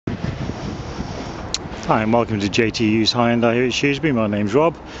Hi and welcome to JTU's Hyundai here at Shrewsbury. My name's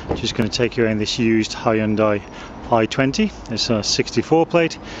Rob. Just going to take you around this used Hyundai i20. It's a 64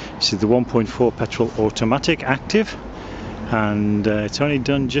 plate. This is the 1.4 petrol automatic active, and it's only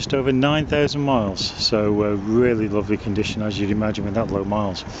done just over 9,000 miles, so really lovely condition, as you'd imagine with that low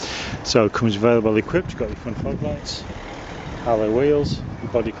miles. So it comes very well equipped. You've got your front fog lights, alloy wheels,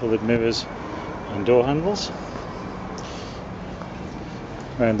 body coloured mirrors and door handles.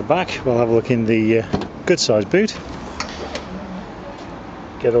 Around the back we'll have a look in the good sized boot.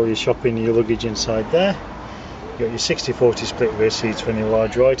 Get all your shopping and your luggage inside there. You've got your 60/40 split rear seats for any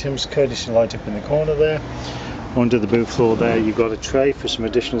larger items, courtesy light up in the corner there. Under the boot floor there you've got a tray for some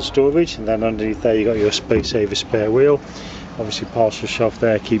additional storage, and then underneath there you've got your space saver spare wheel. Obviously parcel shelf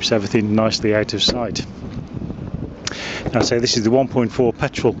there keeps everything nicely out of sight. Now say this is the 1.4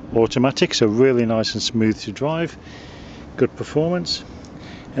 petrol automatic, so really nice and smooth to drive, good performance.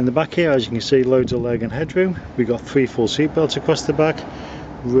 In the back here, as you can see, loads of leg and headroom. We've got 3 full seat belts across the back,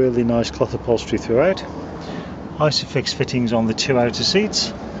 really nice cloth upholstery throughout, Isofix fittings on the 2 outer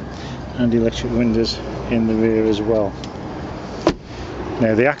seats, and electric windows in the rear as well.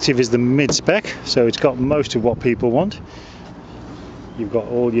 Now the Active is the mid-spec, so it's got most of what people want. You've got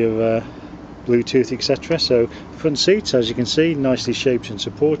all your Bluetooth, etc. So front seats, as you can see, nicely shaped and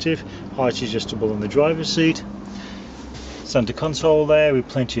supportive, height adjustable in the driver's seat. Center console there with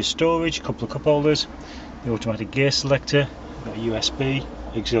plenty of storage, a couple of cup holders, the automatic gear selector, got USB,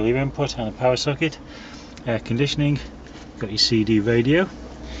 auxiliary input and a power socket, air conditioning, got your CD radio.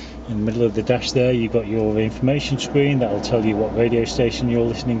 In the middle of the dash there you've got your information screen that will tell you what radio station you're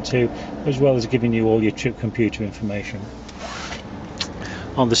listening to, as well as giving you all your trip computer information.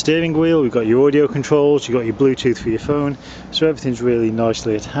 On the steering wheel we've got your audio controls, you've got your Bluetooth for your phone, so everything's really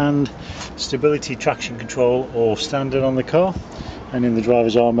nicely at hand. Stability, traction control all standard on the car, and in the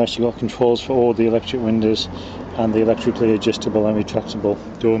driver's armrest you've got controls for all the electric windows and the electrically adjustable and retractable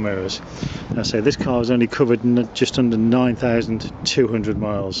door mirrors. Now say this car is only covered just under 9,200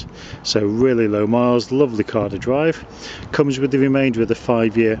 miles, so really low miles, lovely car to drive. Comes with the remainder of the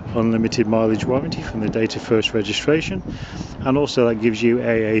 5-year unlimited mileage warranty from the date of first registration, and also that gives you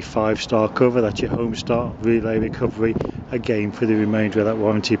a 5-star cover, that's your home start relay recovery, again for the remainder of that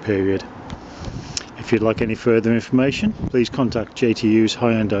warranty period. If you'd like any further information, please contact JTU's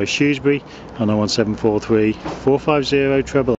Hyundai Shrewsbury on 01743 450 888.